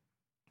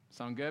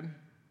 Sound good?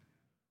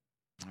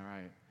 All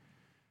right.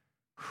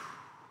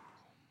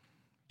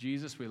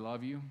 Jesus, we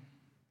love you.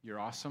 You're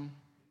awesome.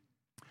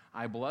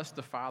 I bless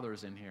the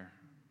fathers in here.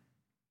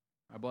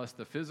 I bless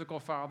the physical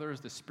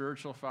fathers, the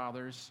spiritual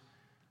fathers,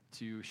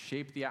 to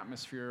shape the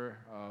atmosphere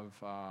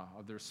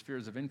of their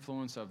spheres of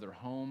influence, of their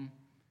home.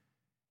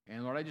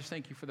 And Lord, I just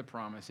thank you for the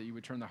promise that you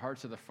would turn the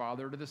hearts of the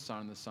father to the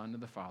son to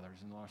the fathers.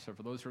 And Lord, so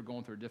for those who are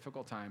going through a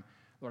difficult time,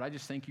 Lord, I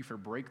just thank you for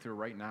breakthrough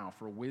right now,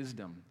 for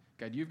wisdom.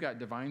 God, you've got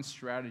divine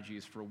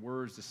strategies for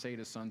words to say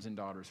to sons and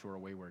daughters who are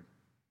wayward.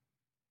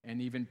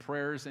 And even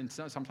prayers, and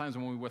sometimes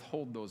when we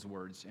withhold those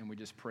words and we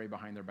just pray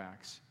behind their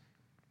backs.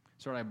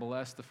 So Lord, I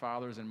bless the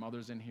fathers and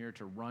mothers in here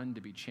to run, to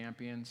be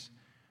champions,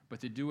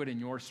 but to do it in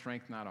your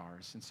strength, not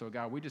ours. And so,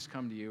 God, we just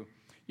come to you.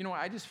 You know,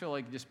 I just feel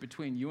like just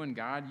between you and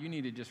God, you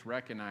need to just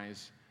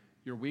recognize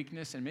your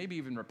weakness and maybe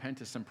even repent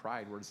to some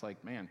pride where it's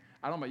like, man,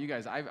 I don't know about you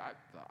guys.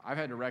 I've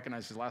had to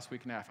recognize this last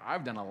week and a half,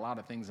 I've done a lot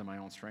of things in my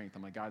own strength.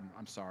 I'm like, God,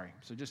 I'm sorry.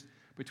 So just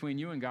between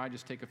you and God,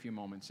 just take a few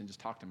moments and just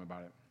talk to him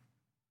about it.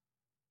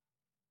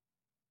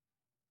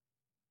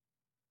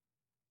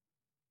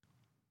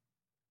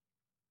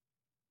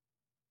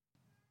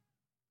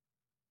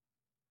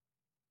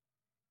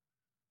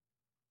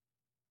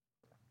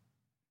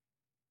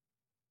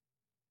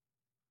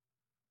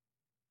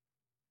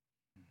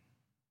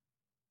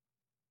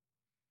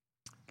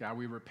 God,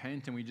 we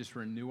repent and we just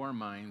renew our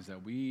minds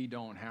that we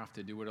don't have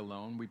to do it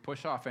alone. We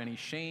push off any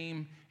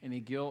shame, any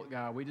guilt.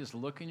 God, we just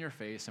look in your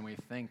face and we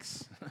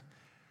thanks.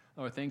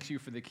 Lord, thanks you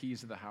for the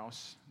keys of the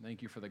house.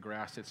 Thank you for the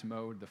grass that's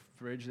mowed, the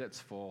fridge that's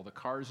full, the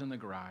cars in the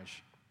garage.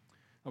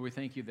 Lord, we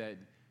thank you that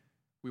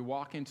we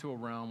walk into a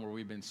realm where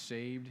we've been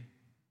saved,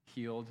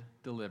 healed,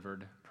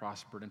 delivered,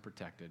 prospered, and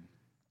protected.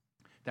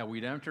 That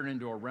we'd entered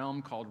into a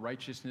realm called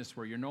righteousness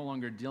where you're no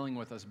longer dealing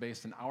with us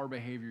based on our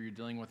behavior, you're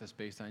dealing with us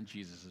based on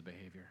Jesus'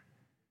 behavior.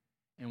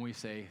 And we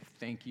say,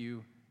 thank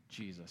you,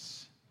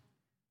 Jesus.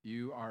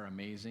 You are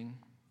amazing.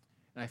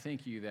 And I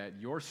thank you that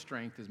your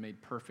strength is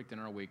made perfect in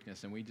our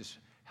weakness. And we just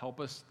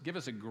give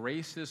us a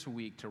grace this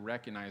week to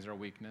recognize our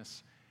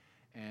weakness.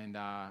 And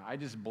I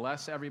just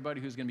bless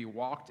everybody who's going to be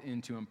walked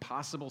into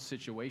impossible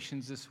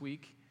situations this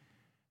week,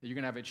 that you're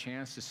going to have a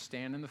chance to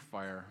stand in the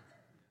fire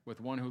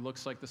with one who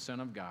looks like the Son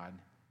of God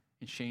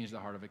and change the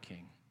heart of a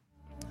king.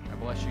 I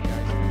bless you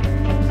guys.